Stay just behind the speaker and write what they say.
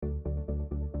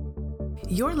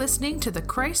You're listening to the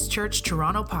Christ Church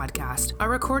Toronto podcast, a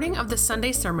recording of the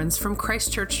Sunday sermons from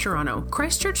Christ Church Toronto.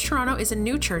 Christ Church Toronto is a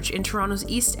new church in Toronto's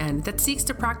East End that seeks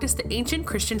to practice the ancient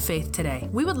Christian faith today.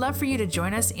 We would love for you to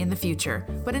join us in the future,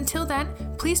 but until then,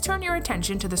 please turn your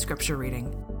attention to the scripture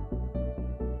reading.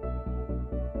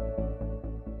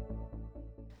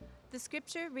 The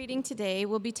scripture reading today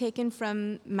will be taken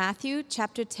from Matthew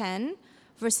chapter 10,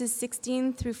 verses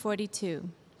 16 through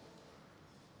 42.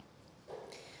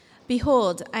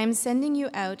 Behold, I am sending you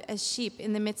out as sheep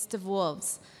in the midst of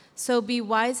wolves. So be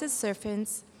wise as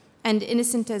serpents and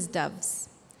innocent as doves.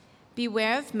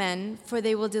 Beware of men, for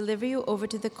they will deliver you over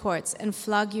to the courts and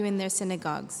flog you in their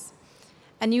synagogues.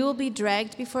 And you will be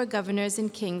dragged before governors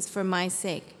and kings for my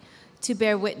sake, to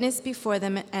bear witness before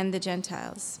them and the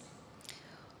Gentiles.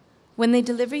 When they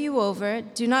deliver you over,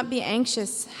 do not be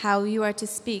anxious how you are to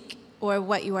speak or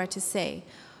what you are to say,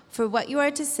 for what you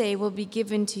are to say will be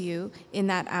given to you in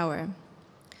that hour.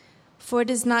 For it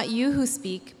is not you who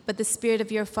speak, but the Spirit of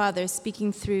your Father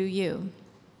speaking through you.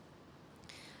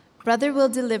 Brother will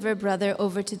deliver brother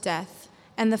over to death,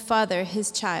 and the father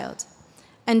his child.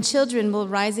 And children will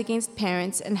rise against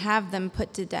parents and have them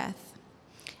put to death.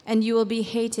 And you will be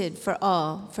hated for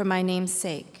all for my name's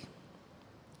sake.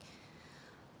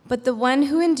 But the one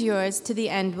who endures to the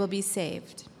end will be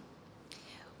saved.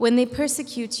 When they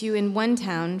persecute you in one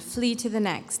town, flee to the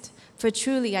next. For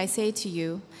truly I say to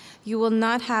you, you will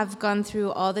not have gone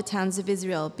through all the towns of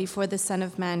Israel before the Son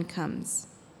of Man comes.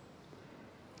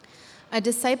 A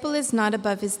disciple is not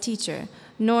above his teacher,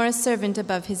 nor a servant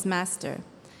above his master.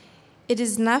 It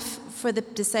is enough for the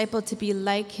disciple to be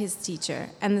like his teacher,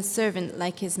 and the servant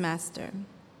like his master.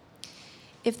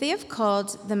 If they have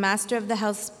called the master of the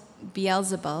house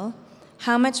Beelzebul,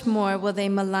 how much more will they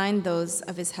malign those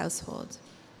of his household?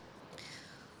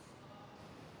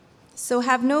 So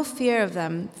have no fear of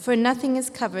them, for nothing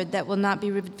is covered that will not be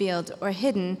revealed, or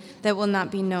hidden that will not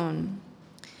be known.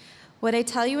 What I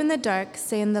tell you in the dark,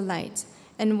 say in the light,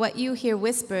 and what you hear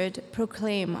whispered,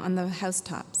 proclaim on the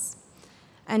housetops.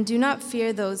 And do not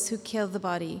fear those who kill the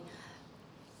body,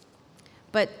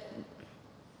 but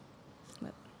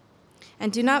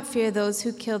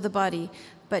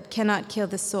cannot kill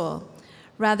the soul.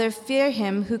 Rather fear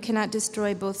him who cannot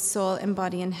destroy both soul and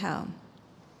body in hell.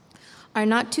 Are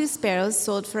not 2 sparrows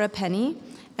sold for a penny,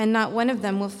 and not one of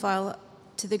them will fall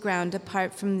to the ground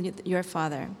apart from your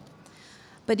Father?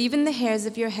 But even the hairs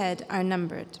of your head are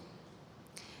numbered.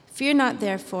 Fear not,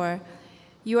 therefore,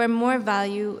 you are more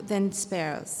value than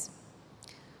sparrows.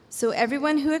 So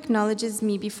everyone who acknowledges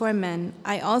me before men,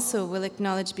 I also will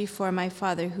acknowledge before my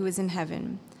Father who is in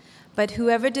heaven. But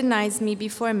whoever denies me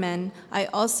before men, I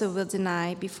also will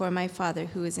deny before my Father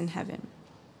who is in heaven.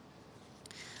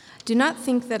 Do not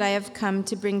think that I have come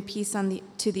to bring peace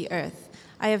to the earth.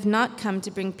 I have not come to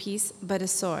bring peace, but a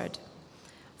sword.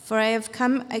 For I have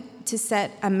come to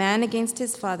set a man against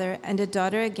his father, and a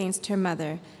daughter against her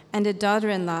mother, and a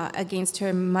daughter-in-law against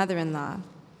her mother-in-law.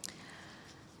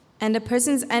 And a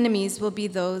person's enemies will be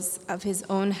those of his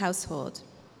own household.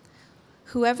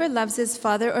 Whoever loves his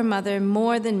father or mother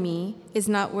more than me is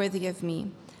not worthy of me,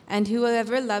 and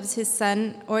whoever loves his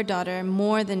son or daughter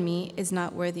more than me is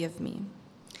not worthy of me.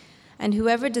 And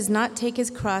whoever does not take his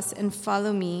cross and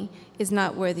follow me is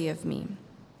not worthy of me.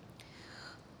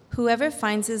 Whoever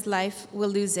finds his life will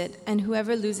lose it, and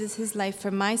whoever loses his life for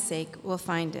my sake will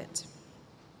find it.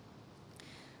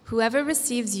 Whoever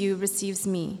receives you receives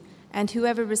me, and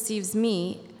whoever receives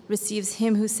me receives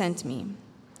him who sent me.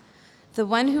 The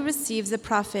one who receives a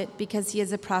prophet because he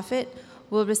is a prophet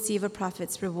will receive a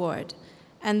prophet's reward.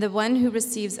 And the one who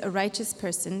receives a righteous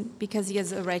person, because he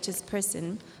is a righteous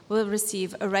person, will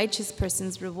receive a righteous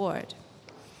person's reward.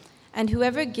 And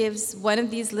whoever gives one of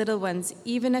these little ones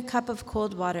even a cup of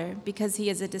cold water, because he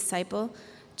is a disciple,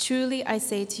 truly I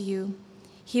say to you,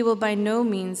 he will by no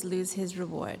means lose his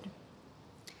reward.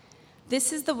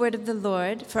 This is the word of the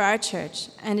Lord for our church,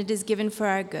 and it is given for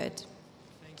our good.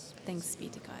 Thanks be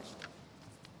to God.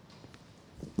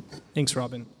 Thanks,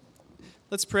 Robin.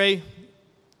 Let's pray.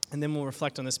 And then we'll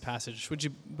reflect on this passage.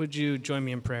 Would you join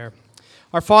me in prayer?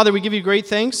 Our Father, we give you great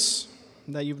thanks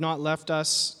that you've not left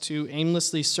us to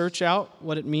aimlessly search out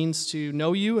what it means to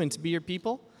know you and to be your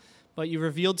people, but you've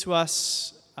revealed to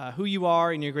us who you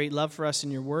are and your great love for us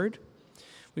in your word.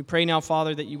 We pray now,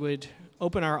 Father, that you would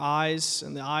open our eyes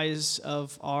and the eyes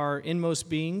of our inmost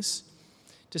beings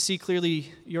to see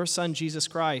clearly your Son, Jesus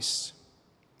Christ,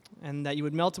 and that you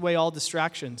would melt away all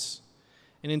distractions.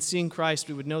 And in seeing Christ,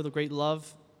 we would know the great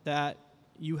love that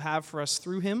you have for us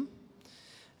through him,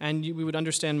 and we would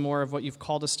understand more of what you've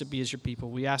called us to be as your people.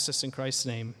 We ask this in Christ's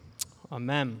name.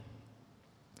 Amen.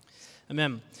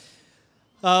 Amen.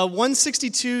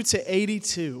 162 to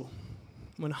 82.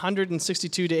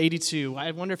 162 to 82. I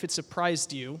wonder if it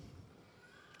surprised you.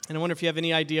 And I wonder if you have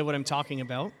any idea what I'm talking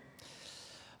about.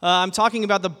 I'm talking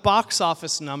about the box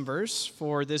office numbers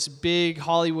for this big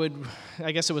Hollywood,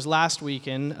 I guess it was last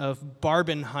weekend, of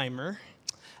Barbenheimer,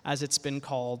 as it's been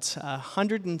called.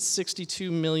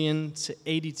 162 million to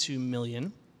 82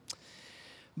 million.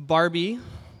 Barbie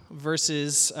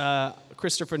versus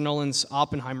Christopher Nolan's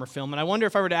Oppenheimer film. And I wonder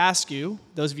if I were to ask you,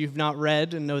 those of you who've not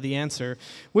read and know the answer,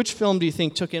 which film do you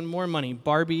think took in more money,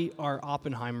 Barbie or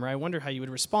Oppenheimer? I wonder how you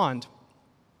would respond.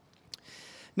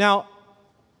 Now,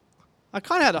 I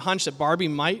kind of had a hunch that Barbie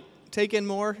might take in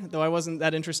more, though I wasn't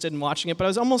that interested in watching it,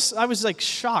 but I was like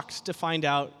shocked to find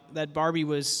out that Barbie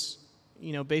was,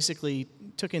 basically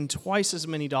took in twice as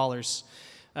many dollars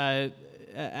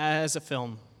as a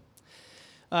film.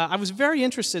 I was very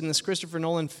interested in this Christopher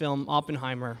Nolan film,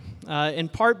 Oppenheimer, in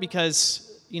part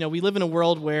because, we live in a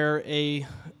world where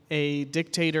a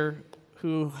dictator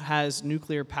who has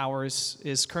nuclear powers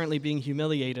is currently being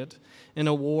humiliated in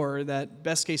a war that,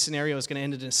 best case scenario, is going to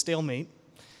end in a stalemate.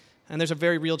 And there's a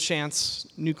very real chance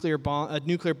a nuclear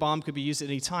bomb could be used at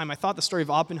any time. I thought the story of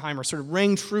Oppenheimer sort of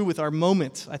rang true with our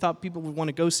moment. I thought people would want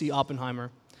to go see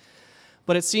Oppenheimer.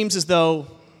 But it seems as though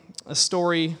a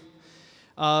story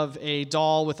of a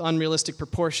doll with unrealistic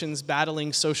proportions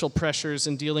battling social pressures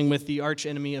and dealing with the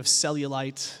archenemy of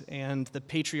cellulite and the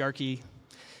patriarchy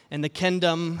and the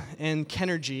Kendom and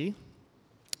Kenergy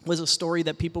was a story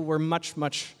that people were much,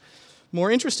 much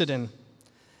more interested in.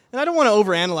 And I don't want to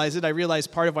overanalyze it. I realize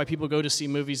part of why people go to see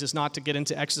movies is not to get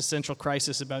into existential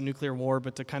crisis about nuclear war,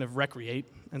 but to kind of recreate.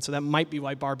 And so that might be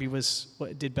why Barbie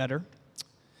did better.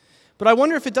 But I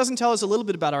wonder if it doesn't tell us a little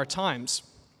bit about our times.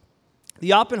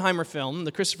 The Oppenheimer film,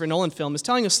 the Christopher Nolan film, is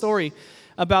telling a story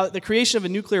about the creation of a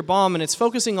nuclear bomb, and it's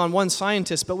focusing on one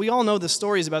scientist, but we all know the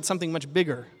story is about something much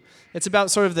bigger. It's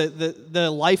about sort of the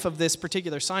life of this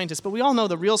particular scientist, but we all know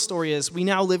the real story is we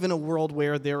now live in a world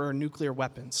where there are nuclear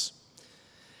weapons.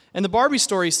 And the Barbie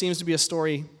story seems to be a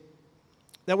story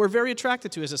that we're very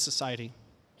attracted to as a society,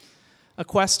 a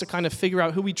quest to kind of figure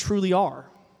out who we truly are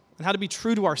and how to be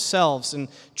true to ourselves and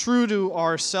true to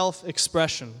our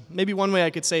self-expression. Maybe one way I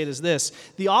could say it is this.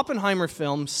 The Oppenheimer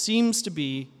film seems to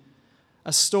be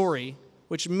a story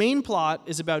which main plot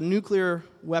is about nuclear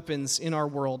weapons in our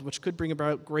world, which could bring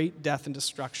about great death and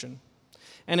destruction.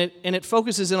 And it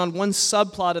focuses in on one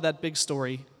subplot of that big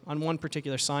story, on one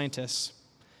particular scientist.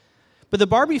 But the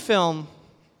Barbie film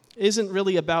isn't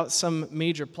really about some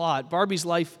major plot. Barbie's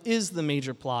life is the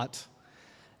major plot.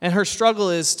 And her struggle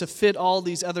is to fit all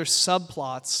these other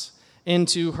subplots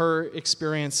into her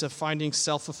experience of finding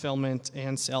self-fulfillment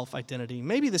and self-identity.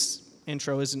 Maybe this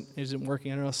intro isn't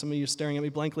working. I don't know, some of you are staring at me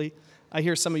blankly. I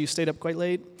hear some of you stayed up quite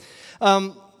late.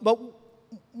 But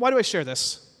why do I share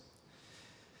this?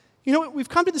 We've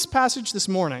come to this passage this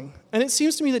morning, and it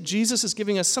seems to me that Jesus is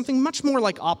giving us something much more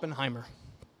like Oppenheimer.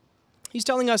 He's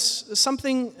telling us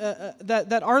something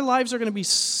that our lives are going to be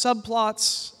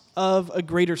subplots of a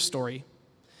greater story,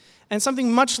 and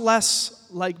something much less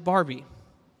like Barbie,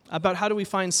 about how do we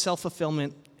find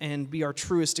self-fulfillment and be our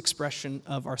truest expression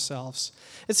of ourselves.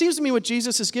 It seems to me what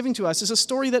Jesus is giving to us is a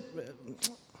story that,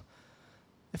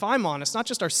 if I'm honest, not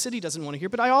just our city doesn't want to hear,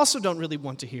 but I also don't really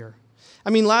want to hear.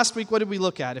 Last week, what did we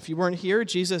look at? If you weren't here,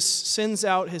 Jesus sends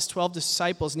out his 12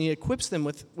 disciples, and he equips them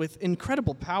with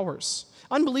incredible powers,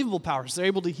 unbelievable powers. They're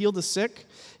able to heal the sick,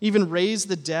 even raise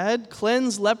the dead,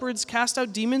 cleanse leopards, cast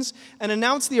out demons, and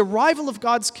announce the arrival of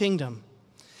God's kingdom.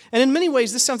 And in many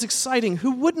ways, this sounds exciting.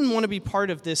 Who wouldn't want to be part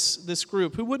of this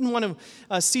group? Who wouldn't want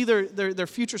to see their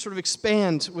future sort of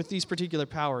expand with these particular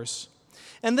powers?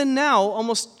 And then now,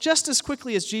 almost just as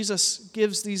quickly as Jesus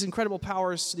gives these incredible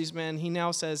powers to these men, he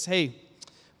now says, hey,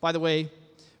 by the way,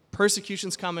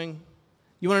 persecution's coming.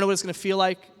 You want to know what it's going to feel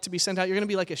like to be sent out? You're going to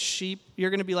be like a sheep. You're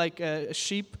going to be like a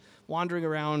sheep wandering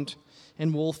around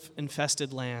in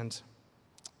wolf-infested land.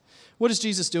 What is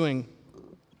Jesus doing?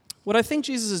 What I think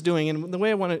Jesus is doing, and the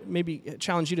way I want to maybe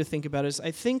challenge you to think about it, is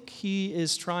I think he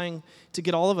is trying to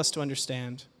get all of us to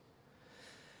understand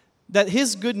that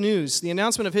his good news, the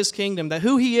announcement of his kingdom, that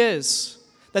who he is,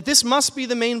 that this must be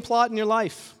the main plot in your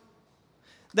life.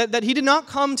 That he did not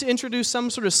come to introduce some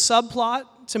sort of subplot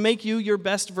to make you your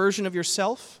best version of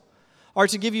yourself, or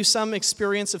to give you some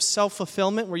experience of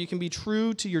self-fulfillment where you can be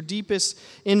true to your deepest,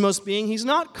 inmost being. He's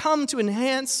not come to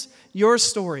enhance your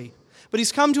story, but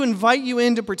he's come to invite you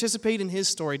in to participate in his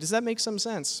story. Does that make some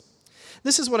sense?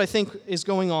 This is what I think is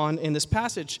going on in this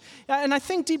passage. And I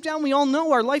think deep down we all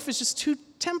know our life is just too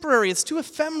temporary. It's too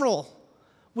ephemeral.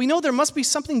 We know there must be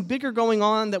something bigger going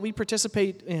on that we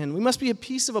participate in. We must be a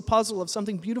piece of a puzzle of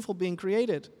something beautiful being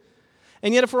created.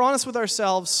 And yet, if we're honest with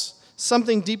ourselves,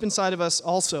 something deep inside of us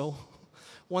also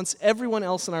wants everyone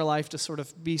else in our life to sort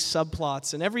of be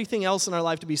subplots, and everything else in our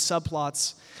life to be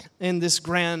subplots in this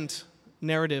grand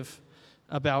narrative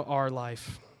about our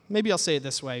life. Maybe I'll say it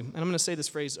this way, and I'm going to say this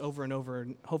phrase over and over,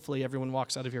 and hopefully everyone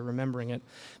walks out of here remembering it.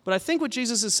 But I think what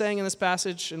Jesus is saying in this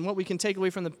passage, and what we can take away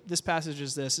from this passage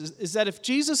is this, is that if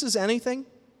Jesus is anything,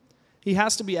 he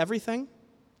has to be everything,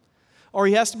 or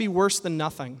he has to be worse than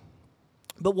nothing.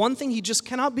 But one thing he just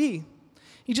cannot be,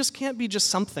 he just can't be just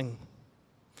something.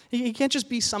 He can't just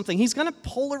be something. He's going to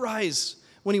polarize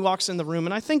when he walks in the room.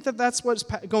 And I think that that's what's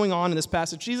going on in this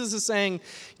passage. Jesus is saying,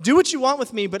 do what you want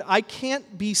with me, but I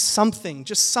can't be something,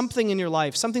 just something in your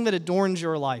life, something that adorns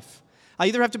your life. I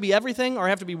either have to be everything or I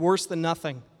have to be worse than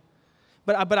nothing.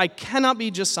 But I cannot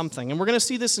be just something. And we're going to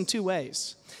see this in two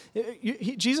ways.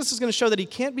 Jesus is going to show that he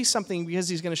can't be something because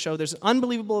he's going to show there's an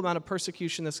unbelievable amount of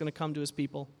persecution that's going to come to his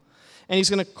people. And he's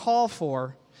going to call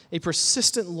for a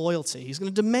persistent loyalty. He's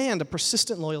going to demand a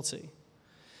persistent loyalty.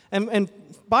 And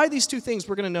by these two things,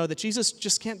 we're going to know that Jesus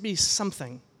just can't be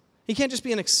something. He can't just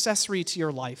be an accessory to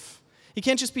your life. He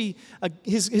can't just be,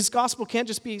 his gospel can't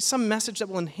just be some message that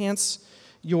will enhance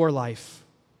your life.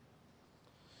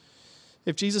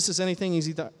 If Jesus is anything,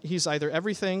 he's either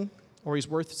everything or he's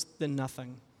worse than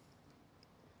nothing.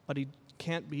 But he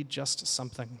can't be just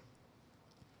something.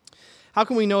 How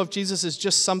can we know if Jesus is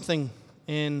just something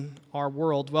in our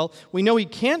world? Well, we know he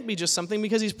can't be just something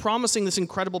because he's promising this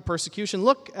incredible persecution.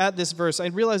 Look at this verse. I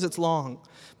realize it's long,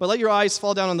 but let your eyes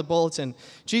fall down on the bulletin.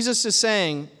 Jesus is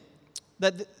saying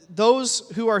that those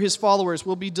who are his followers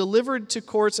will be delivered to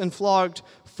courts and flogged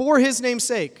for his name's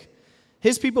sake.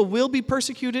 His people will be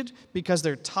persecuted because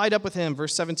they're tied up with him,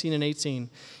 verse 17 and 18.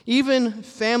 Even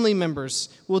family members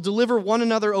will deliver one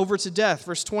another over to death,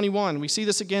 verse 21. We see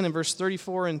this again in verse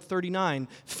 34 and 39.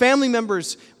 Family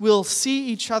members will see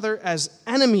each other as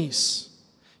enemies.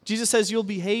 Jesus says you'll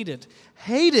be hated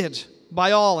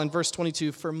by all in verse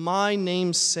 22, for my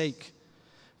name's sake.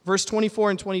 Verse 24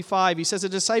 and 25, he says, a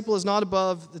disciple is not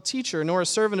above the teacher, nor a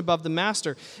servant above the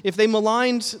master. If they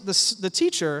maligned the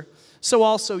teacher, so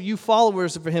also you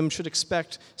followers of him should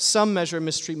expect some measure of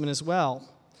mistreatment as well.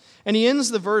 And he ends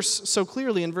the verse so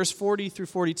clearly in verse 40 through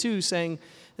 42 saying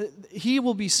he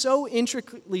will be so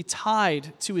intricately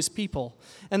tied to his people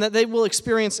and that they will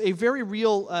experience a very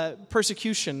real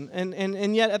persecution.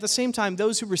 And yet at the same time,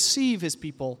 those who receive his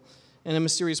people in a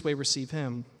mysterious way receive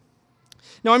him.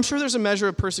 Now, I'm sure there's a measure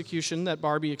of persecution that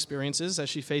Barbie experiences as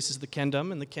she faces the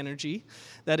Kendom and the Kenergy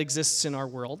that exists in our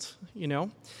world, you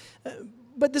know.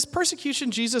 But this persecution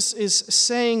Jesus is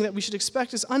saying that we should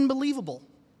expect is unbelievable.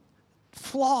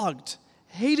 Flogged,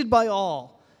 hated by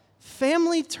all,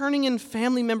 family turning in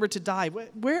family member to die.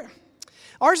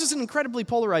 Ours is an incredibly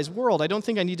polarized world. I don't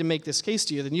think I need to make this case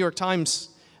to you. The New York Times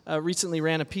recently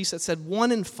ran a piece that said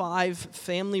 1 in 5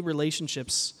 family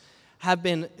relationships have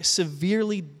been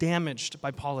severely damaged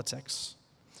by politics.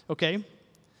 Okay?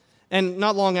 And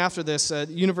not long after this, the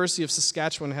University of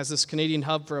Saskatchewan has this Canadian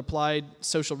hub for applied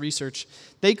social research.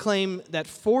 They claim that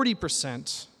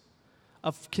 40%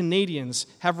 of Canadians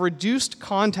have reduced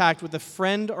contact with a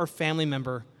friend or family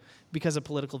member because of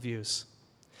political views.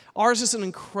 Ours is an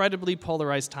incredibly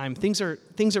polarized time. Things are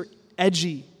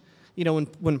edgy, you know,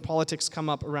 when politics come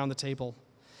up around the table.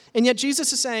 And yet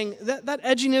Jesus is saying that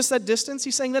edginess, that distance,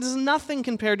 he's saying that is nothing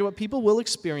compared to what people will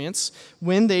experience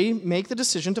when they make the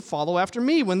decision to follow after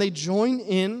me, when they join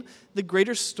in the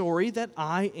greater story that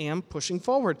I am pushing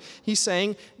forward. He's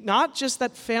saying not just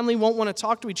that family won't want to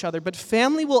talk to each other, but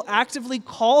family will actively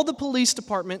call the police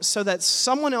department so that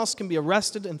someone else can be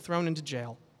arrested and thrown into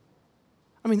jail.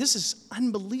 I mean, this is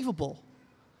unbelievable.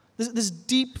 This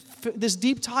deep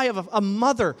tie of a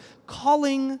mother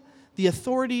calling the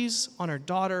authorities on her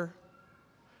daughter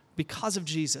because of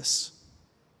Jesus.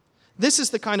 This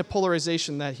is the kind of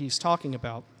polarization that he's talking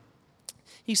about.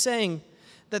 He's saying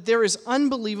that there is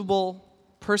unbelievable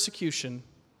persecution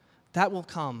that will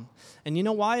come. And you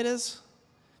know why it is?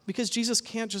 Because Jesus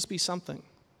can't just be something.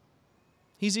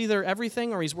 He's either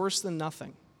everything or he's worse than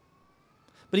nothing.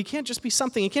 But he can't just be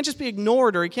something. He can't just be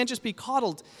ignored or he can't just be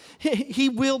coddled. He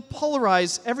will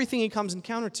polarize everything he comes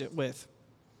encounter with.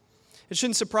 It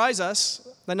shouldn't surprise us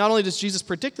that not only does Jesus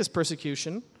predict this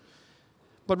persecution,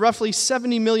 but roughly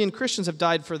 70 million Christians have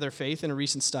died for their faith in a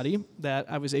recent study that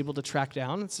I was able to track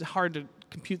down. It's hard to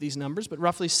compute these numbers, but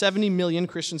roughly 70 million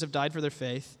Christians have died for their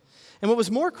faith. And what was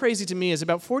more crazy to me is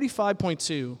about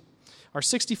 45.2, or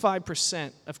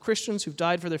 65% of Christians who've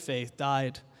died for their faith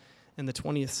died in the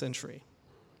 20th century.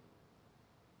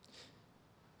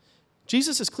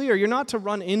 Jesus is clear, you're not to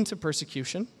run into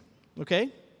persecution, okay?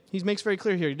 He makes very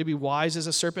clear here to be wise as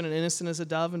a serpent and innocent as a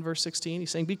dove in verse 16.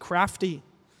 He's saying be crafty.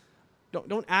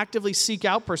 Don't actively seek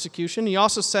out persecution. He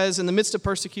also says in the midst of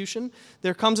persecution,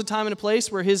 there comes a time and a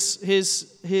place where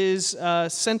his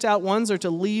sent out ones are to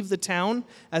leave the town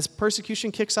as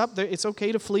persecution kicks up. It's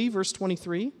okay to flee, verse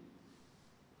 23.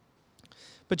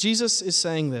 But Jesus is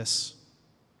saying this,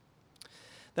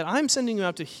 that I'm sending you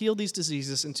out to heal these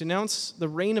diseases and to announce the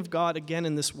reign of God again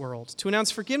in this world, to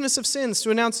announce forgiveness of sins,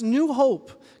 to announce new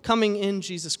hope coming in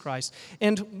Jesus Christ.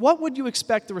 And what would you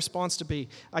expect the response to be?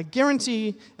 I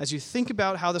guarantee, as you think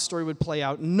about how the story would play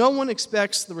out, no one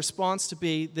expects the response to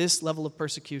be this level of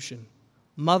persecution.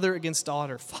 Mother against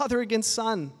daughter, father against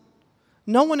son.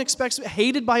 No one expects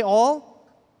hated by all.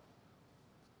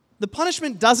 The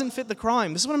punishment doesn't fit the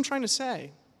crime. This is what I'm trying to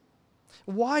say.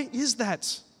 Why is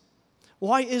that?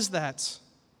 Why is that?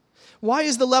 Why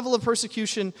is the level of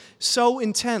persecution so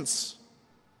intense?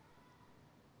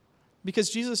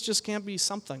 Because Jesus just can't be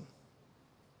something.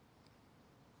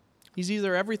 He's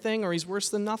either everything or he's worse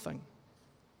than nothing.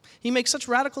 He makes such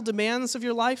radical demands of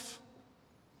your life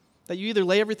that you either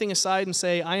lay everything aside and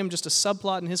say, I am just a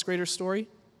subplot in his greater story,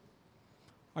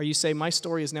 or you say, my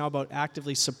story is now about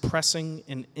actively suppressing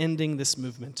and ending this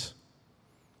movement.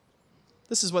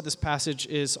 This is what this passage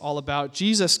is all about.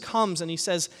 Jesus comes and he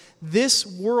says, this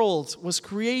world was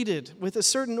created with a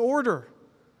certain order,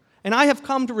 and I have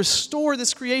come to restore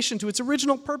this creation to its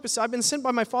original purpose. I've been sent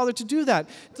by my Father to do that.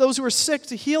 Those who are sick,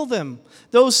 to heal them.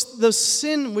 The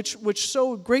sin which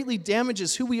so greatly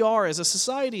damages who we are as a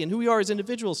society and who we are as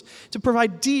individuals, to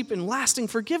provide deep and lasting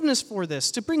forgiveness for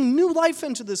this, to bring new life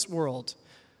into this world.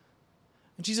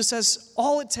 And Jesus says,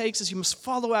 all it takes is you must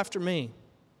follow after me.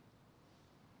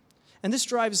 And this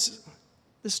drives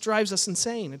us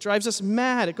insane. It drives us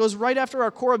mad. It goes right after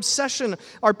our core obsession,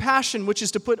 our passion, which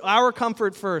is to put our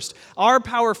comfort first, our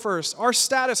power first, our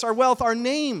status, our wealth, our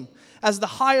name as the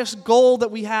highest goal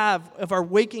that we have of our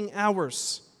waking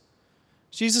hours.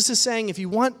 Jesus is saying, if you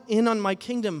want in on my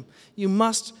kingdom, you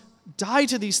must die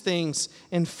to these things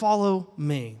and follow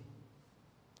me.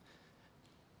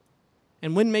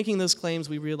 And when making those claims,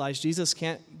 we realize Jesus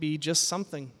can't be just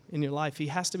something in your life. He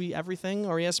has to be everything,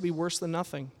 or he has to be worse than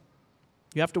nothing.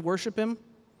 You have to worship him,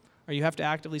 or you have to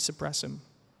actively suppress him.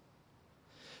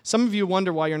 Some of you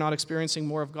wonder why you're not experiencing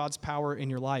more of God's power in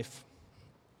your life.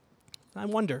 I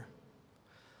wonder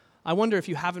if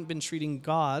you haven't been treating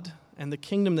God and the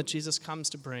kingdom that Jesus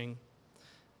comes to bring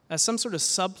as some sort of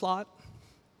subplot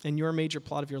in your major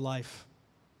plot of your life.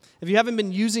 If you haven't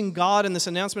been using God and this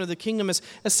announcement of the kingdom as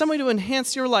some way to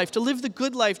enhance your life, to live the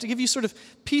good life, to give you sort of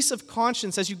peace of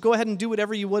conscience as you go ahead and do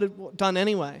whatever you would have done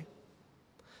anyway.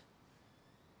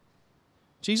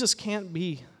 Jesus can't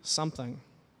be something.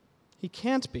 He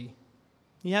can't be.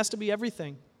 He has to be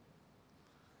everything.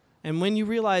 And when you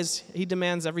realize he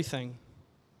demands everything,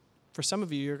 for some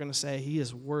of you, you're going to say, he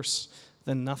is worse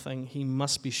than nothing. He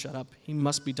must be shut up. He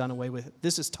must be done away with.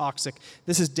 This is toxic.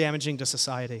 This is damaging to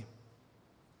society.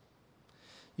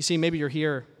 You see, maybe you're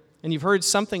here and you've heard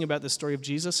something about this story of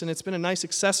Jesus, and it's been a nice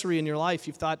accessory in your life.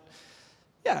 You've thought,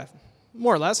 yeah,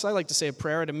 more or less, I like to say a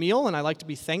prayer at a meal, and I like to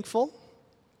be thankful.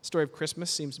 The story of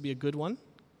Christmas seems to be a good one,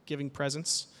 giving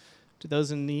presents to those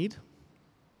in need.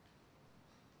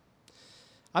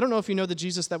 I don't know if you know the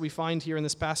Jesus that we find here in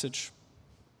this passage.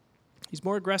 He's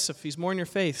more aggressive. He's more in your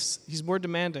face. He's more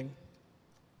demanding.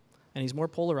 And he's more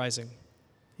polarizing.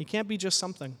 He can't be just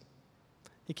something.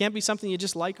 He can't be something you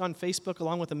just like on Facebook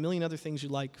along with a million other things you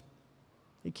like.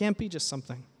 He can't be just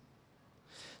something.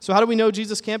 So how do we know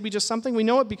Jesus can't be just something? We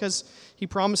know it because he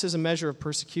promises a measure of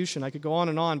persecution. I could go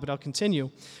on, but I'll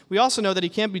continue. We also know that he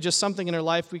can't be just something in our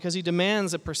life because he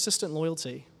demands a persistent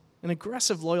loyalty, an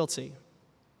aggressive loyalty.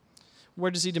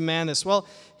 Where does he demand this? Well,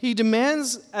 he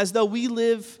demands as though we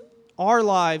live our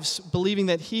lives believing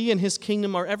that he and his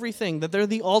kingdom are everything, that they're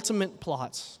the ultimate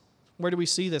plots. Where do we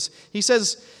see this? He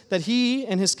says that he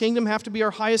and his kingdom have to be our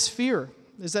highest fear.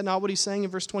 Is that not what he's saying in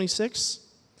verse 26?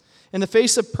 In the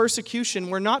face of persecution,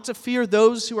 we're not to fear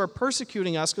those who are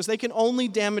persecuting us because they can only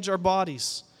damage our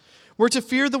bodies. We're to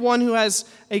fear the one who has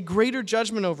a greater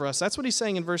judgment over us. That's what he's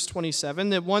saying in verse 27,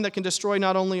 the one that can destroy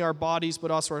not only our bodies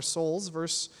but also our souls.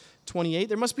 Verse 28,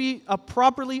 there must be a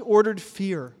properly ordered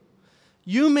fear.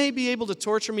 You may be able to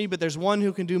torture me, but there's one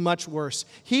who can do much worse.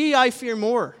 He I fear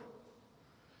more.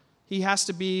 He has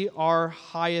to be our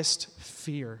highest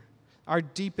fear, our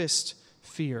deepest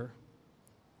fear.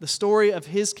 The story of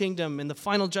his kingdom and the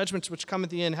final judgments which come at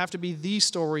the end have to be the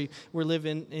story we're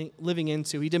living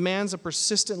into. He demands a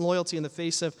persistent loyalty in the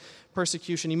face of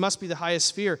persecution. He must be the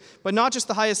highest fear. But not just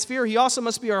the highest fear, he also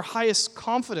must be our highest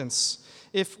confidence.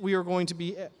 if we are going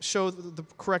to show the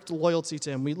correct loyalty to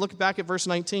him. We look back at verse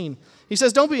 19. He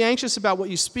says, don't be anxious about what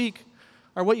you speak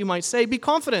or what you might say. Be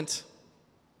confident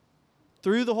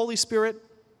through the Holy Spirit.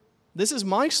 This is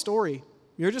my story.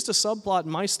 You're just a subplot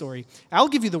in my story. I'll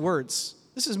give you the words.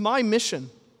 This is my mission.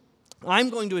 I'm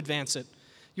going to advance it.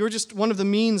 You're just one of the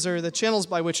means or the channels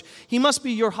by which he must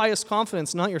be your highest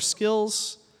confidence, not your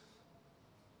skills,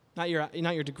 not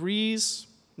your degrees,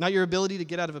 not your ability to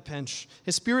get out of a pinch.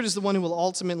 His Spirit is the one who will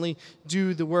ultimately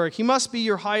do the work. He must be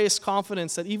your highest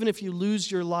confidence that even if you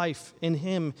lose your life in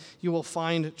him, you will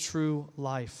find true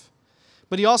life.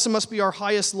 But he also must be our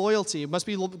highest loyalty. It must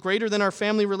be greater than our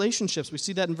family relationships. We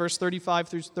see that in verse 35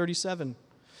 through 37.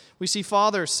 We see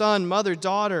father, son, mother,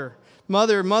 daughter,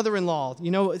 mother-in-law.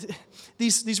 You know,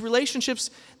 these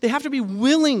relationships, they have to be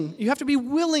willing. You have to be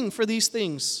willing for these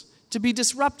things to be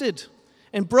disrupted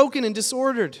and broken and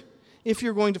disordered if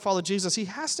you're going to follow Jesus. He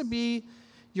has to be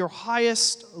your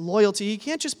highest loyalty. He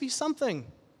can't just be something.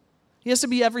 He has to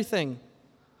be everything,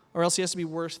 or else he has to be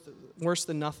worse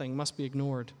than nothing, must be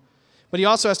ignored. But he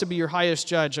also has to be your highest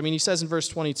judge. I mean, he says in verse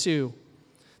 22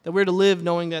 that we're to live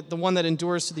knowing that the one that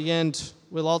endures to the end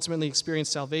will ultimately experience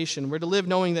salvation. We're to live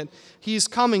knowing that he's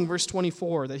coming, verse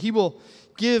 24, that he will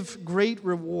give great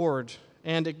reward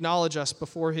and acknowledge us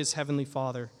before his heavenly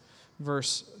Father,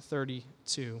 verse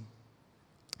 32.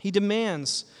 He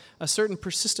demands a certain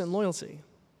persistent loyalty.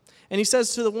 And he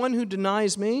says, to the one who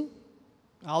denies me,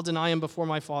 I'll deny him before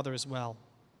my Father as well.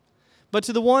 But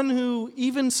to the one who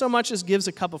even so much as gives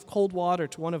a cup of cold water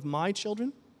to one of my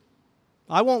children,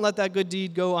 I won't let that good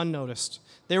deed go unnoticed.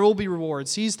 There will be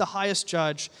rewards. He's the highest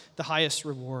judge, the highest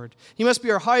reward. He must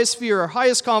be our highest fear, our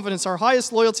highest confidence, our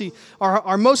highest loyalty,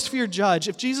 our most feared judge.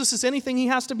 If Jesus is anything, he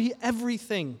has to be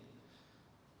everything.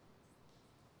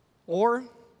 Or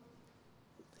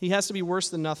he has to be worse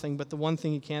than nothing, but the one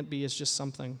thing he can't be is just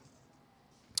something.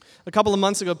 A couple of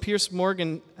months ago, Piers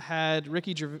Morgan had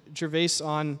Ricky Gervais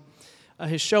on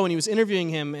his show, and he was interviewing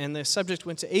him, and the subject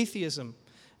went to atheism.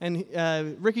 And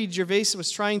Ricky Gervais was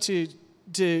trying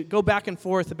to go back and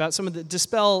forth about some of the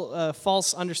dispel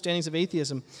false understandings of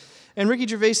atheism. And Ricky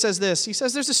Gervais says this. He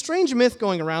says, there's a strange myth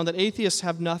going around that atheists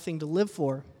have nothing to live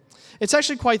for. It's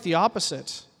actually quite the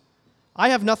opposite. I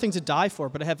have nothing to die for,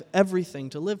 but I have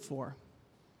everything to live for.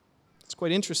 It's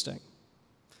quite interesting.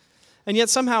 And yet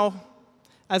somehow,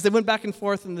 as they went back and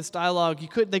forth in this dialogue,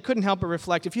 they couldn't help but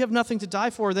reflect, if you have nothing to die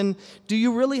for, then do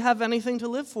you really have anything to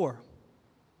live for?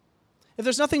 If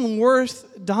there's nothing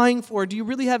worth dying for, do you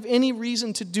really have any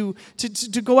reason to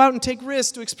go out and take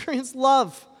risks, to experience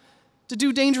love, to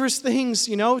do dangerous things,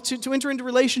 to enter into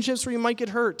relationships where you might get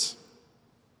hurt,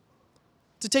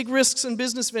 to take risks in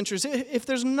business ventures? If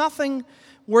there's nothing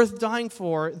worth dying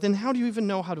for, then how do you even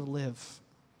know how to live?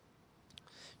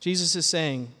 Jesus is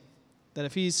saying that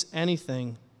if he's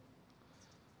anything,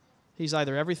 he's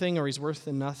either everything or he's worse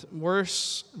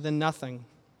than nothing.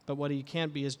 But what he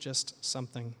can't be is just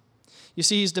something. You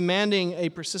see, he's demanding a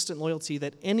persistent loyalty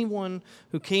that anyone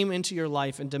who came into your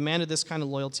life and demanded this kind of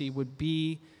loyalty would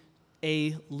be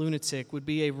a lunatic, would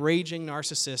be a raging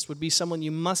narcissist, would be someone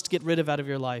you must get rid of out of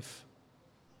your life.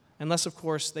 Unless, of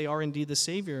course, they are indeed the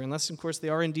Savior. Unless, of course, they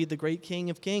are indeed the great King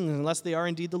of Kings. Unless they are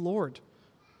indeed the Lord.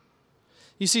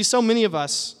 You see, so many of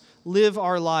us live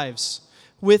our lives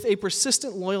with a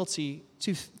persistent loyalty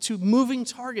to moving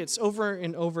targets over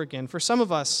and over again. For some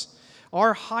of us,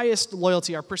 our highest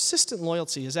loyalty, our persistent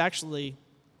loyalty is actually,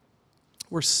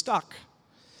 we're stuck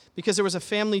because there was a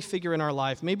family figure in our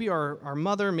life, maybe our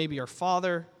mother, maybe our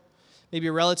father, maybe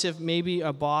a relative, maybe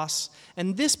a boss,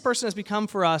 and this person has become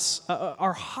for us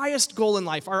our highest goal in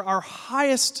life,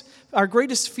 our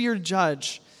greatest feared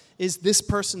judge is this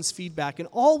person's feedback, and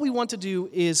all we want to do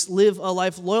is live a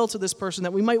life loyal to this person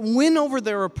that we might win over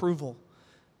their approval.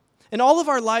 And all of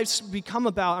our lives become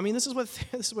about, this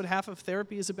is what half of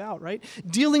therapy is about, right?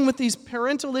 Dealing with these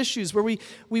parental issues where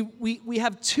we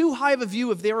have too high of a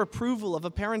view of their approval, of a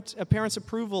parent's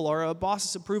approval or a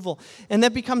boss's approval, and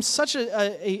that becomes such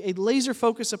a laser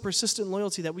focus of persistent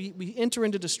loyalty that we enter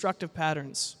into destructive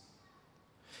patterns.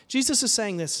 Jesus is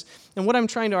saying this, and what I'm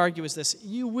trying to argue is this: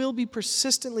 you will be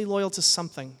persistently loyal to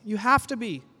something. You have to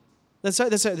be.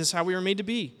 That's how we were made to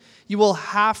be. You will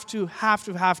have to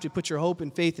put your hope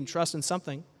and faith and trust in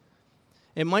something.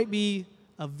 It might be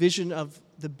a vision of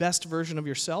the best version of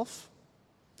yourself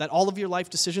that all of your life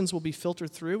decisions will be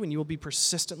filtered through and you will be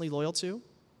persistently loyal to.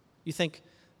 You think,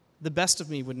 the best of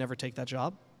me would never take that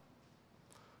job.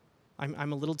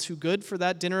 I'm a little too good for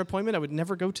that dinner appointment. I would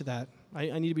never go to that.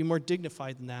 I need to be more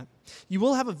dignified than that. You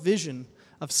will have a vision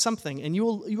of something, and you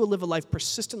will live a life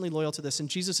persistently loyal to this. And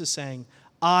Jesus is saying,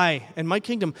 I and my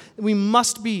kingdom,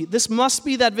 this must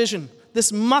be that vision.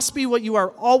 This must be what you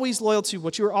are always loyal to,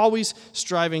 what you are always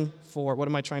striving for. What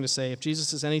am I trying to say? If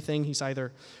Jesus is anything, he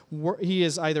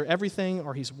is either everything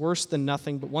or he's worse than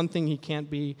nothing, but one thing he can't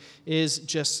be is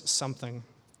just something.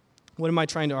 What am I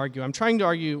trying to argue? I'm trying to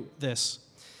argue this,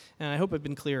 and I hope I've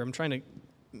been clear. I'm trying to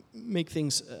make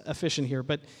things efficient here,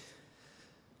 but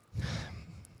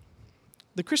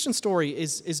the Christian story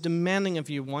is demanding of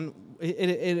you it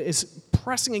is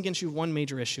pressing against you one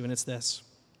major issue, and it's this: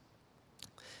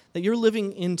 that you're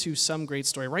living into some great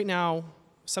story. Right now,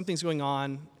 something's going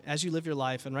on as you live your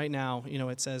life, and right now,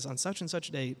 it says, on such and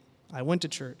such date, I went to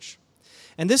church.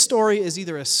 And this story is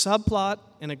either a subplot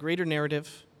in a greater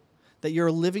narrative that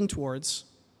you're living towards,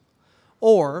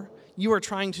 or you are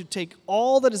trying to take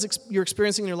all that you're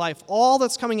experiencing in your life, all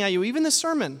that's coming at you, even this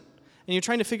sermon, and you're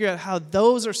trying to figure out how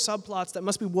those are subplots that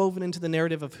must be woven into the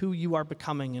narrative of who you are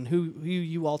becoming and who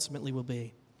you ultimately will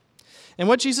be. And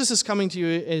what Jesus is coming to you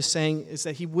is saying is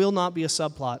that he will not be a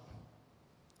subplot.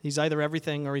 He's either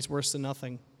everything or he's worse than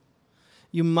nothing.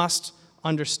 You must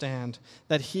understand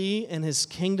that he and his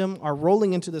kingdom are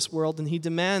rolling into this world, and he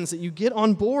demands that you get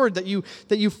on board, that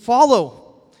you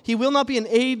follow. He will not be an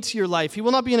aid to your life. He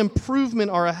will not be an improvement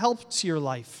or a help to your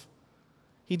life.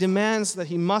 He demands that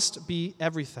he must be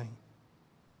everything.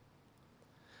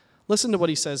 Listen to what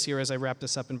he says here as I wrap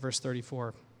this up in verse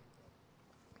 34.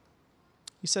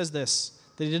 He says this,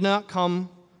 that he did not come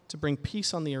to bring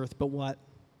peace on the earth, but what?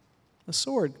 A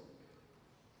sword.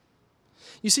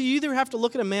 You see, you either have to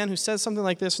look at a man who says something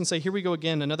like this and say, here we go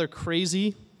again, another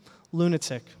crazy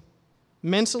lunatic,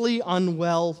 mentally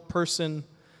unwell person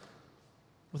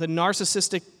with a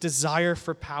narcissistic desire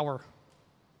for power.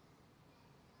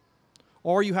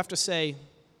 Or you have to say,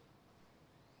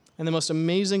 and the most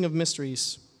amazing of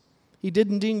mysteries, he did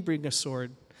indeed bring a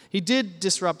sword. He did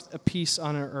disrupt a peace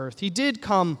on our earth. He did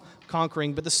come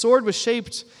conquering, but the sword was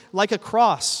shaped like a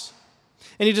cross.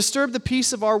 And he disturbed the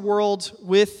peace of our world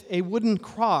with a wooden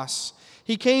cross.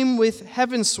 He came with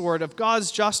heaven's sword of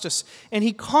God's justice, and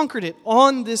he conquered it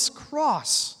on this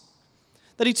cross.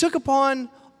 That he took upon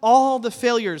all the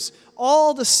failures,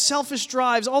 all the selfish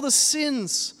drives, all the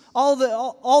sins,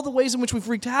 all the ways in which we've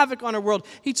wreaked havoc on our world.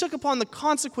 He took upon the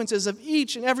consequences of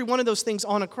each and every one of those things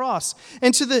on a cross.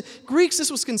 And to the Greeks,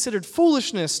 this was considered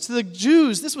foolishness. To the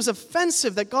Jews, this was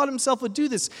offensive that God himself would do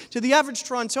this. To the average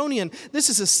Torontonian, this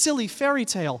is a silly fairy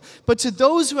tale. But to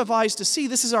those who have eyes to see,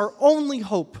 this is our only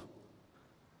hope.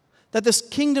 That this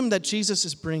kingdom that Jesus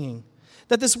is bringing,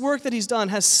 that this work that he's done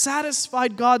has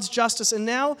satisfied God's justice. And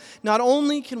now, not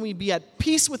only can we be at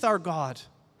peace with our God,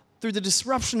 through the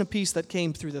disruption of peace that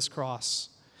came through this cross.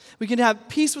 We can have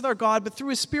peace with our God, but through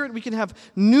his Spirit we can have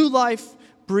new life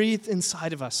breathed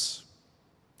inside of us.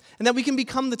 And that we can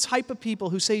become the type of people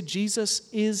who say Jesus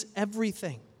is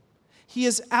everything. He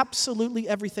is absolutely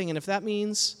everything. And if that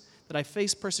means that I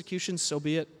face persecution, so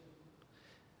be it.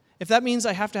 If that means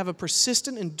I have to have a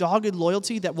persistent and dogged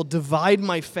loyalty that will divide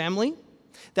my family,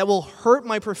 that will hurt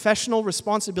my professional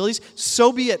responsibilities,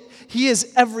 so be it. He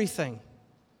is everything.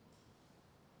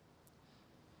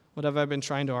 What have I been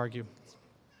trying to argue?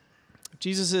 If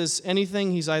Jesus is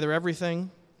anything, he's either everything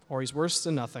or he's worse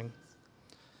than nothing.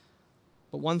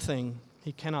 But one thing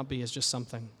he cannot be is just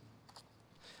something.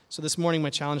 So this morning, my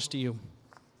challenge to you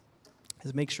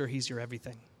is make sure he's your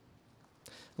everything.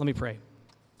 Let me pray.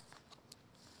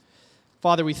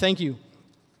 Father, we thank you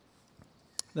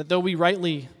that though we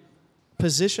rightly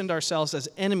positioned ourselves as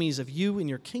enemies of you and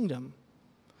your kingdom,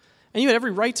 and you had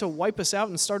every right to wipe us out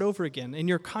and start over again. In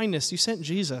your kindness, you sent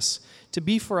Jesus to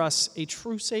be for us a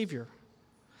true Savior.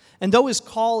 And though his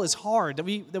call is hard, that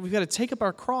we've got to take up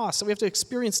our cross, that we have to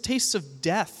experience tastes of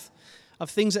death, of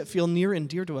things that feel near and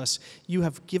dear to us, you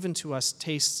have given to us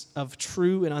tastes of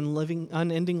true and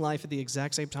unending life at the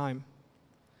exact same time.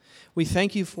 We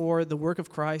thank you for the work of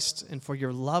Christ and for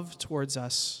your love towards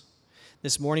us.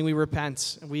 This morning we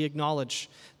repent and we acknowledge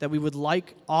that we would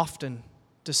like often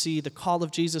to see the call of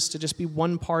Jesus to just be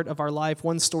one part of our life,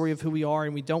 one story of who we are,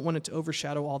 and we don't want it to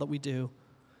overshadow all that we do.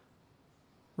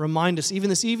 Remind us, even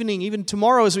this evening, even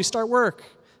tomorrow as we start work,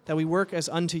 that we work as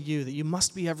unto you, that you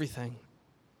must be everything.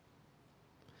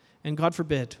 And God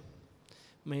forbid,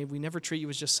 may we never treat you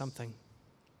as just something.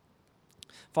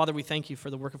 Father, we thank you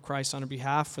for the work of Christ on our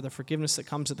behalf, for the forgiveness that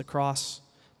comes at the cross.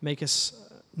 Make us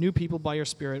new people by your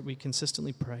Spirit, we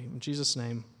consistently pray. In Jesus'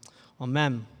 name,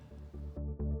 amen.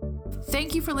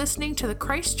 Thank you for listening to the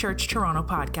Christ Church Toronto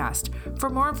podcast. For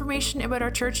more information about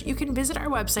our church, you can visit our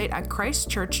website at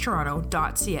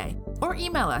christchurchtoronto.ca or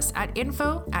email us at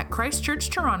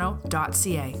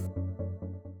info@christchurchtoronto.ca.